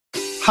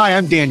Hi,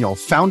 I'm Daniel,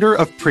 founder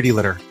of Pretty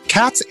Litter.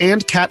 Cats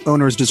and cat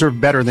owners deserve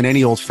better than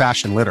any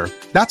old-fashioned litter.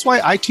 That's why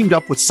I teamed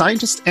up with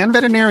scientists and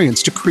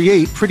veterinarians to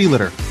create Pretty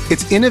Litter.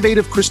 Its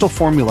innovative crystal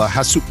formula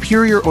has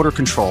superior odor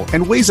control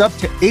and weighs up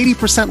to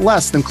 80%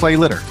 less than clay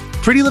litter.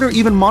 Pretty Litter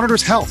even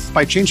monitors health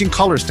by changing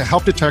colors to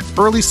help detect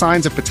early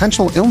signs of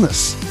potential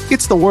illness.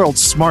 It's the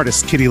world's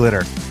smartest kitty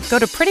litter. Go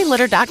to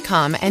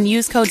prettylitter.com and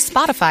use code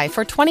SPOTIFY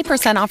for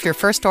 20% off your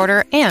first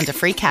order and a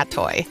free cat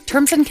toy.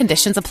 Terms and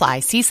conditions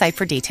apply. See site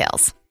for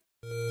details.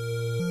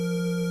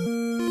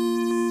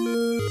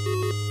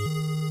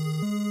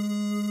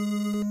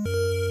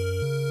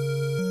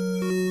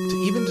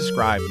 Even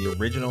describe the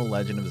original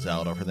Legend of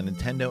Zelda for the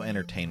Nintendo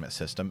Entertainment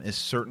System is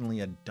certainly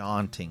a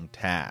daunting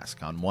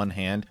task. On one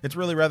hand, it's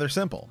really rather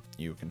simple.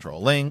 You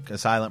control Link, a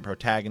silent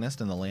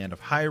protagonist in the land of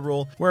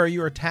Hyrule, where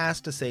you are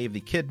tasked to save the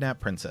kidnapped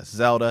Princess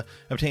Zelda,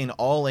 obtain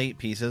all 8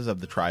 pieces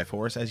of the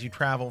Triforce as you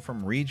travel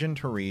from region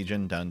to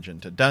region, dungeon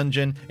to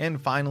dungeon,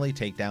 and finally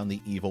take down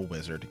the evil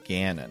wizard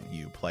Ganon.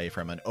 You play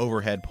from an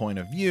overhead point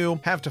of view,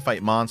 have to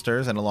fight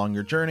monsters, and along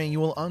your journey you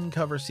will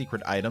uncover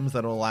secret items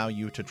that will allow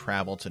you to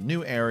travel to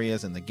new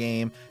areas in the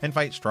game and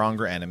fight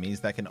stronger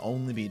enemies that can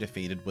only be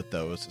defeated with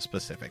those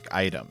specific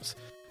items.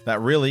 That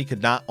really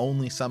could not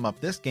only sum up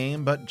this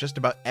game, but just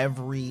about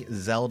every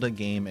Zelda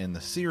game in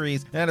the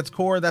series, and at its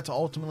core, that's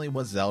ultimately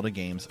what Zelda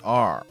games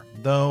are.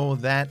 Though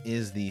that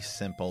is the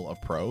simple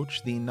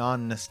approach, the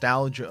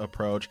non-nostalgia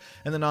approach,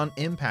 and the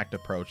non-impact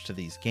approach to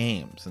these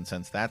games, and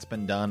since that's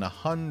been done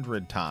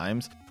 100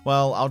 times,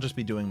 well, I'll just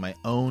be doing my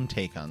own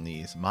take on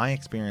these, my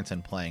experience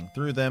in playing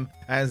through them,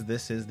 as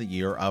this is the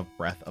year of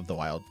Breath of the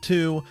Wild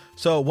 2,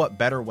 so what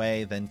better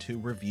way than to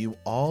review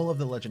all of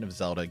the Legend of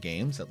Zelda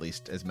games, at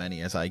least as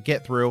many as I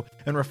get through,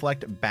 and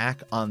reflect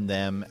back on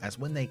them as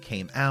when they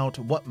came out,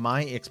 what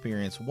my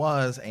experience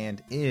was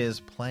and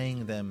is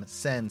playing them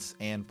since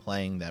and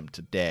playing them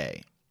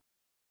today.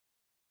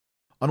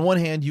 On one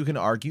hand, you can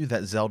argue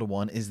that Zelda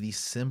 1 is the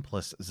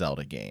simplest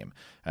Zelda game,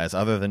 as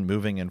other than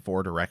moving in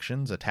 4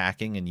 directions,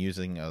 attacking, and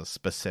using a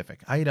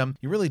specific item,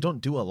 you really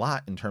don't do a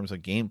lot in terms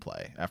of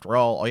gameplay. After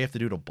all you have to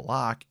do to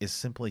block is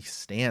simply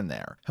stand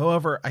there.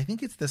 However, I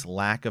think it's this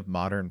lack of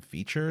modern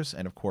features,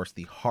 and of course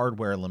the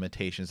hardware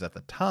limitations at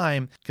the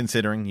time,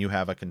 considering you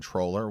have a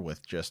controller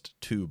with just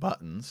 2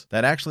 buttons,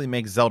 that actually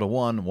makes Zelda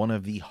 1 one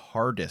of the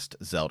hardest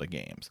Zelda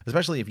games,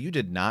 especially if you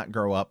did not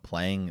grow up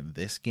playing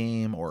this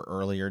game or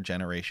earlier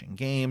generation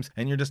games,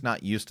 and you're just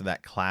not used to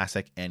that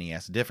classic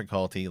NES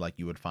difficulty like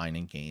you would find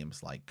in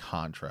games like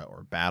Contra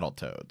or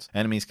Battletoads.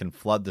 Enemies can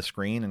flood the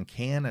screen and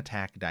can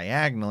attack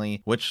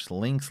diagonally, which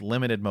Link's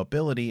limited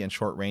mobility and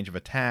short range of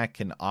attack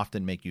can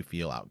often make you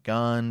feel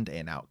outgunned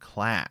and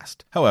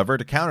outclassed. However,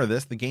 to counter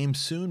this, the game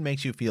soon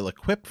makes you feel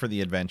equipped for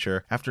the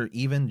adventure after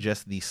even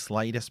just the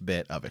slightest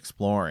bit of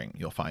exploring.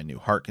 You'll find new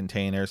heart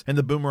containers, and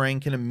the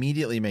boomerang can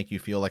immediately make you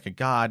feel like a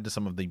god to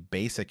some of the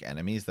basic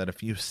enemies that a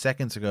few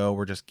seconds ago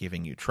were just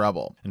giving you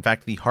trouble. In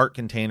fact, the heart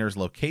container's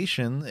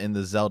location in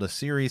the Zelda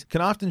series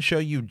can often show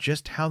you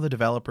just how the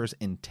developers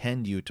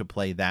intend you to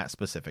play that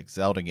specific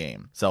Zelda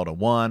game. Zelda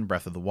 1,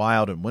 Breath of the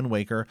Wild, and Wind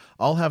Waker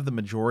all have the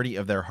majority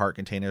of their heart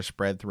containers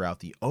spread throughout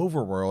the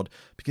overworld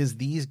because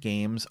these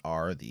games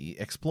are the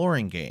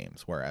exploring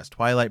games, whereas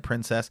Twilight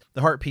Princess,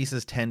 the heart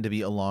pieces tend to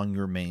be along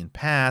your main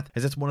path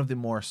as it's one of the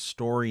more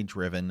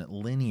story-driven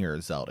linear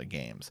Zelda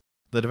games.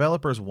 The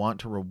developers want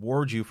to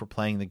reward you for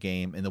playing the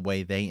game in the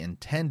way they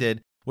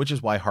intended, which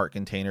is why heart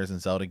containers in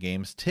Zelda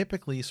games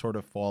typically sort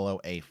of follow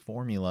a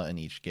formula in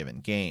each given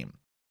game.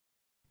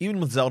 Even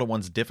with Zelda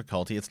 1's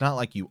difficulty, it's not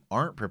like you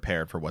aren't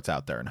prepared for what's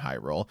out there in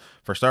Hyrule.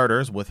 For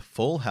starters, with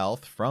full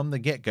health from the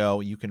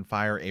get-go, you can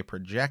fire a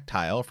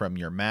projectile from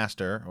your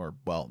master, or,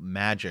 well,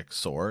 magic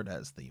sword,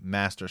 as the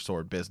master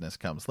sword business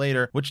comes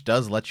later, which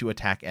does let you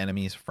attack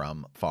enemies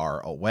from far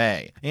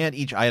away. And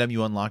each item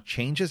you unlock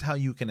changes how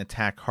you can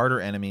attack harder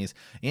enemies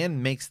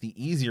and makes the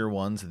easier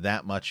ones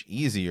that much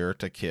easier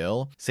to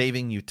kill,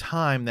 saving you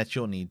time that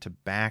you'll need to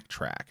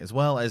backtrack, as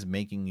well as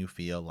making you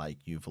feel like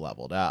you've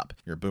leveled up.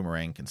 Your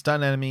boomerang can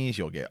stun enemies,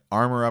 you'll get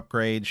armor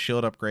upgrades,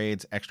 shield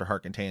upgrades, extra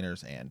heart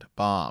containers, and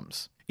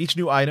bombs. Each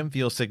new item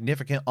feels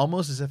significant,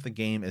 almost as if the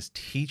game is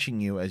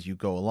teaching you as you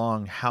go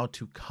along how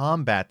to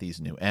combat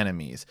these new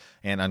enemies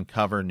and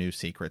uncover new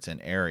secrets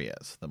and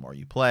areas. The more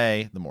you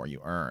play, the more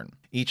you earn.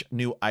 Each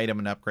new item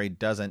and upgrade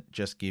doesn't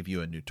just give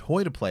you a new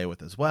toy to play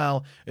with as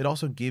well, it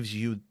also gives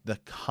you the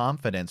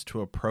confidence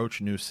to approach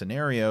new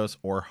scenarios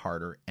or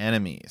harder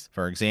enemies.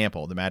 For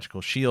example, the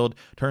magical shield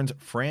turns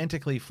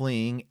frantically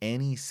fleeing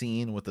any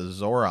scene with a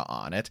Zora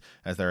on it,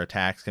 as their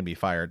attacks can be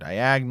fired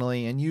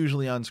diagonally and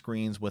usually on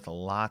screens with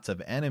lots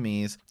of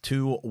enemies,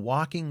 to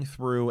walking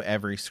through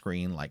every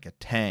screen like a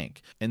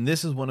tank. And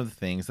this is one of the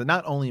things that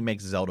not only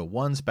makes Zelda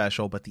 1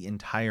 special, but the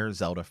entire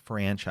Zelda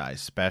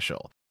franchise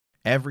special.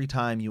 Every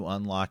time you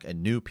unlock a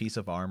new piece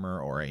of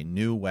armor or a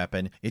new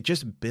weapon, it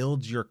just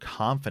builds your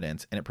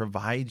confidence and it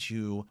provides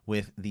you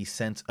with the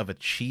sense of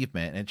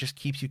achievement, and it just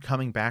keeps you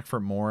coming back for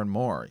more and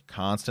more,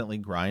 constantly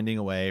grinding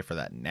away for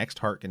that next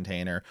heart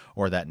container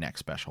or that next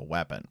special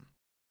weapon.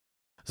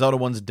 Zelda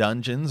 1's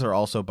dungeons are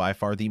also by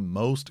far the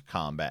most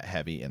combat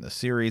heavy in the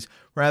series,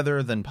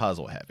 rather than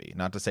puzzle heavy.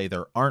 Not to say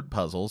there aren't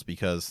puzzles,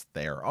 because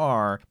there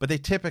are, but they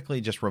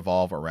typically just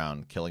revolve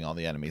around killing all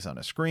the enemies on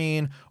a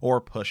screen,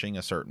 or pushing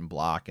a certain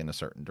block in a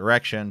certain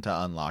direction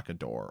to unlock a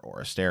door or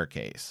a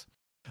staircase.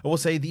 I will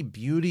say the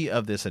beauty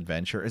of this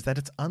adventure is that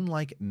it's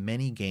unlike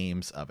many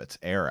games of its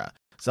era.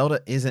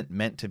 Zelda isn't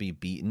meant to be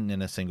beaten in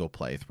a single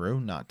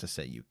playthrough, not to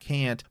say you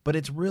can't, but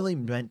it's really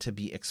meant to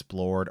be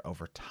explored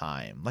over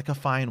time. Like a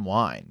fine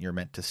wine, you're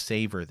meant to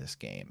savor this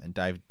game and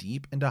dive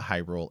deep into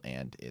Hyrule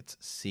and its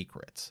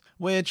secrets.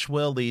 Which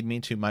will lead me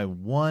to my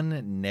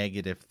one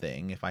negative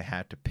thing, if I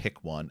had to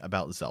pick one,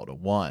 about Zelda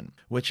 1,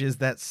 which is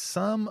that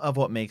some of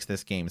what makes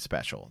this game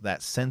special,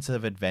 that sense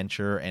of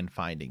adventure and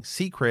finding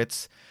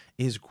secrets,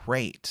 is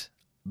great.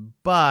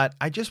 But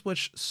I just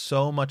wish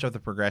so much of the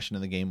progression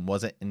in the game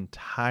wasn't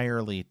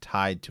entirely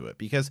tied to it,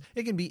 because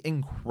it can be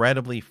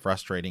incredibly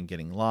frustrating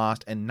getting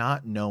lost and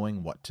not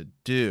knowing what to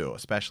do,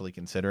 especially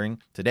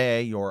considering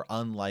today you're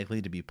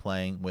unlikely to be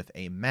playing with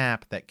a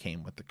map that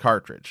came with the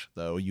cartridge,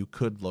 though you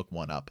could look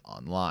one up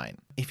online.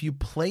 If you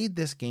played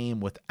this game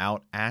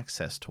without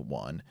access to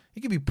one, it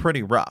can be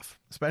pretty rough,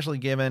 especially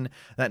given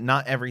that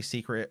not every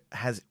secret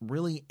has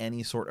really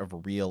any sort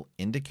of real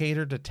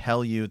indicator to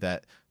tell you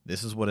that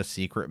this is what a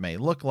secret may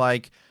look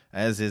like,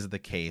 as is the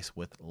case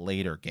with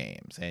later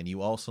games. And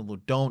you also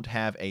don't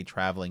have a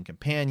traveling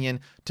companion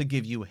to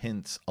give you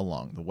hints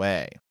along the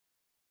way.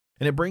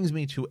 And it brings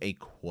me to a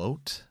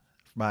quote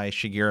by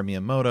Shigeru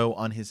Miyamoto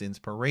on his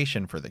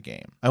inspiration for the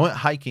game. "I went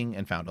hiking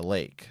and found a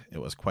lake.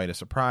 It was quite a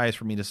surprise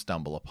for me to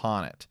stumble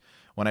upon it.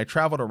 When I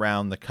traveled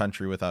around the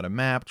country without a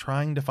map,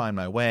 trying to find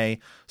my way,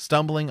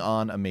 stumbling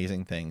on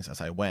amazing things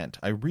as I went,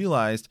 I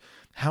realized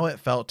how it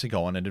felt to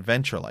go on an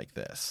adventure like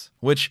this,"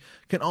 which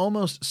can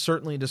almost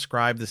certainly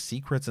describe the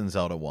secrets in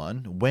Zelda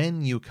 1.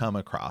 When you come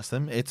across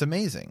them, it's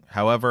amazing.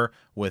 However,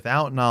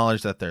 without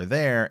knowledge that they're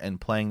there and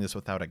playing this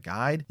without a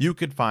guide, you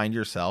could find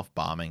yourself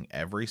bombing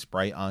every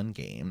sprite on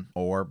game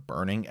or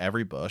burning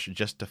every bush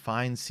just to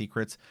find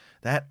secrets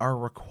that are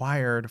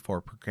required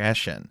for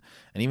progression.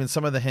 And even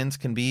some of the hints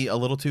can be a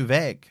little too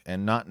vague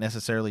and not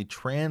necessarily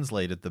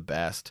translated the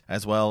best,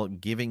 as well,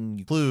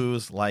 giving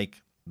clues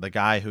like the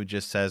guy who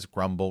just says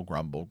grumble,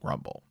 grumble,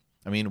 grumble.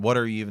 I mean, what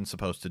are you even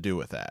supposed to do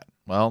with that?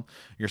 Well,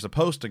 you're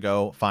supposed to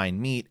go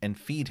find meat and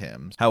feed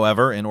him.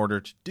 However, in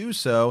order to do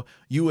so,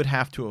 you would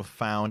have to have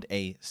found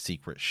a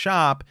secret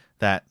shop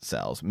that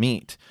sells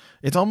meat.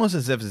 It's almost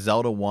as if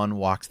Zelda 1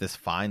 walks this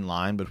fine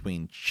line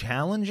between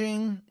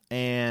challenging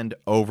and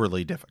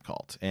overly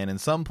difficult. And in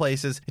some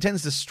places, it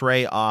tends to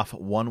stray off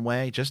one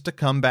way just to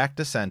come back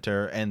to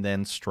center and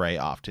then stray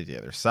off to the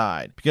other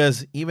side.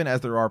 Because even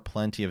as there are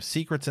plenty of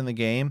secrets in the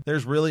game,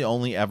 there's really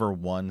only ever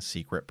one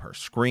secret per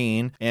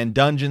screen, and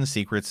dungeon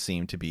secrets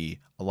seem to be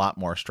a lot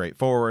more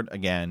straightforward.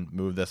 Again,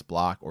 move this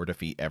block or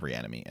defeat every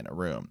enemy in a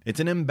room. It's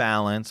an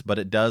imbalance, but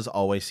it does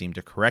always seem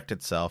to correct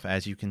itself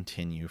as you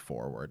continue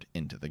forward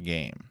into the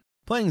game.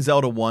 Playing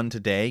Zelda 1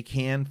 today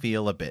can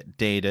feel a bit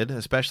dated,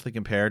 especially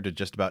compared to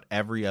just about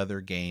every other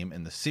game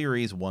in the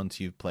series once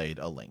you've played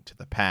A Link to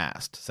the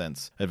Past,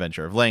 since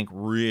Adventure of Link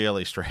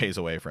really strays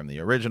away from the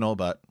original,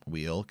 but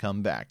we'll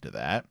come back to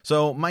that.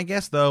 So my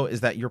guess, though,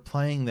 is that you're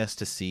playing this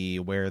to see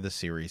where the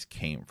series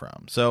came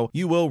from. So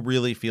you will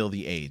really feel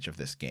the age of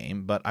this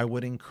game, but I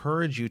would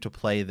encourage you to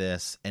play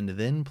this and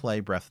then play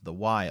Breath of the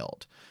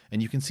Wild.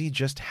 And you can see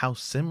just how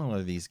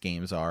similar these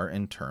games are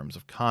in terms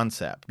of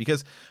concept,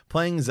 because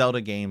playing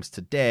Zelda games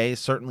today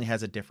certainly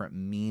has a different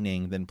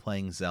meaning than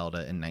playing Zelda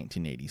in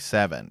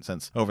 1987,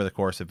 since over the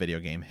course of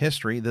video game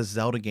history, the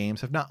Zelda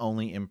games have not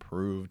only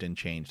improved and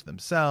changed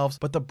themselves,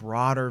 but the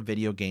broader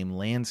video game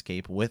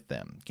landscape with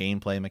them.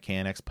 Gameplay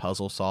mechanics,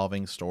 puzzle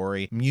solving,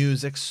 story,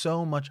 music,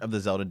 so much of the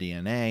Zelda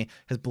DNA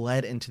has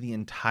bled into the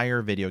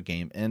entire video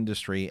game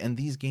industry, and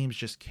these games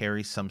just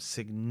carry some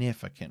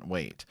significant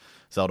weight.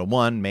 Zelda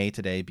 1 may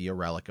today be a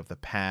relic of the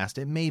past.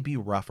 It may be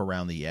rough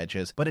around the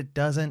edges, but it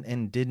doesn't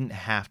and didn't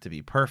have to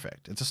be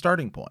perfect. It's a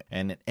starting point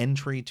and an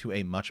entry to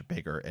a much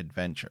bigger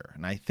adventure.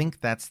 And I think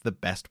that's the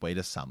best way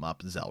to sum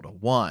up Zelda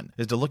 1,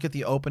 is to look at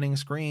the opening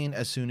screen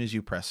as soon as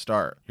you press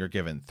start. You're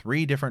given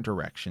 3 different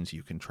directions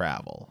you can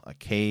travel. A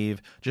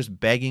cave just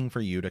begging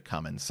for you to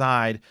come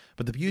inside,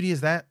 but the beauty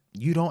is that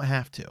you don't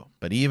have to.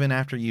 But even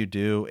after you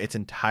do, it's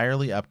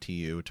entirely up to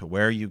you to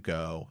where you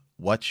go,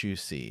 what you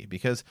see,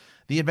 because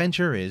the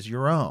adventure is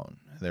your own.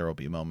 There will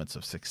be moments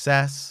of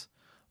success,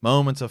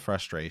 moments of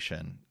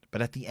frustration,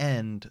 but at the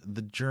end,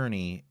 the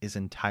journey is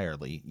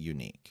entirely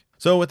unique.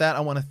 So with that,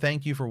 I want to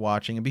thank you for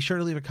watching, and be sure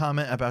to leave a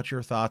comment about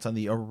your thoughts on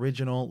the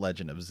original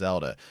Legend of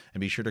Zelda,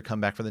 and be sure to come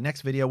back for the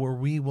next video where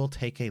we will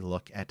take a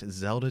look at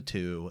Zelda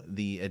 2: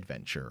 The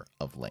Adventure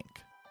of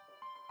Link.